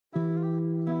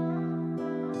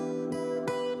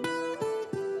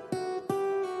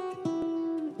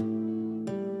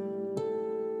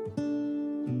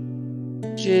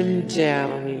Jim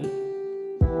Downey,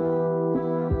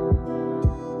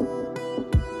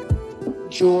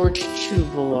 George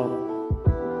Chuvalo,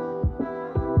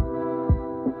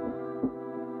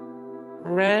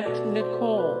 Grant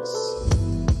Nichols,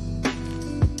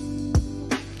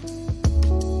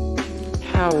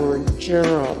 Howard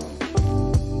Gerald,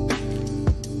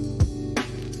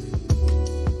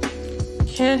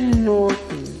 Ken Norton,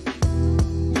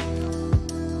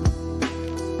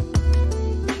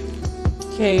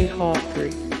 Kay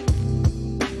Hawtrey,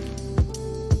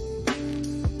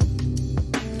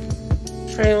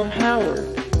 Trail Howard,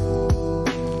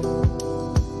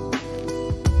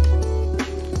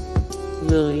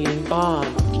 Lillian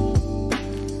Bond,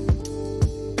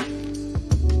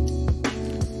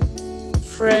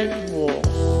 Fred Wolf,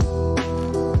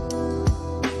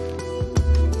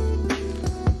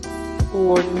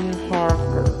 Gordon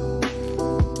Harper,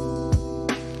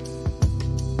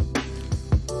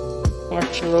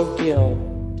 Arturo Gill,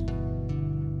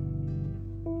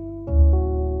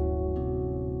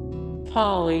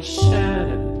 Polly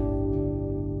Shannon,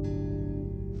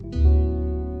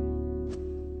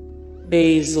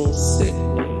 Basil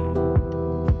Sidney,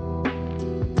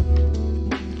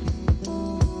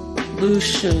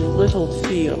 Lucian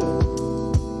Littlefield,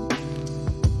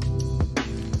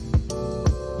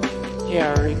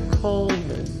 Gary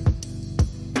Coleman,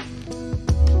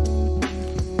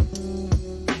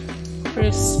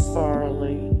 Chris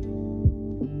Farley,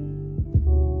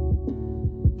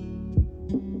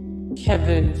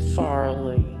 Kevin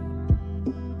Farley,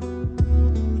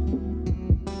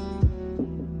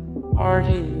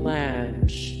 Artie Lange,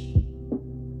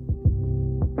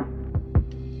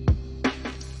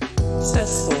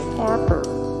 Cecil Harper,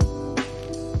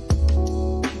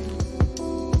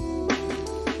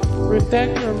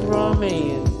 Rebecca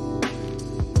Romain,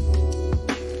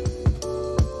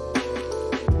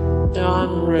 Don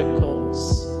Rickles,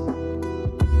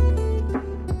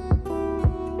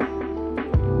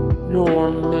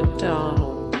 Norm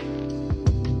MacDonald,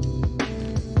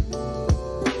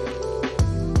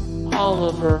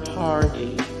 Oliver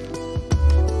Hardy,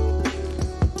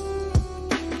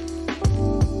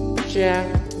 Jack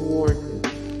Warden,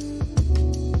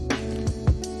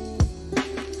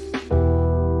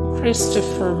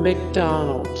 Christopher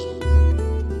McDonald,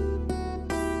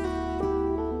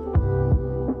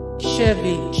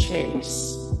 Chevy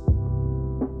Chase,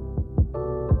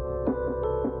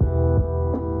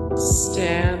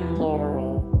 Stan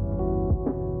Laurel,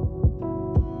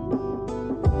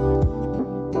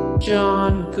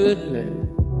 John Goodman,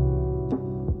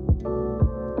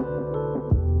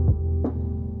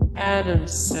 Adam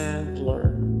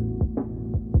Sandler.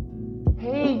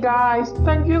 Hey guys,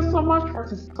 thank you so much for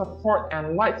the support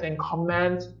and likes and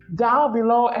comments down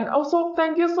below, and also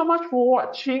thank you so much for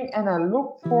watching, and I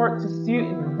look forward to see you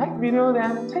in the next video.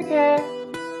 Then take care,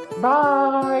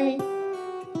 bye.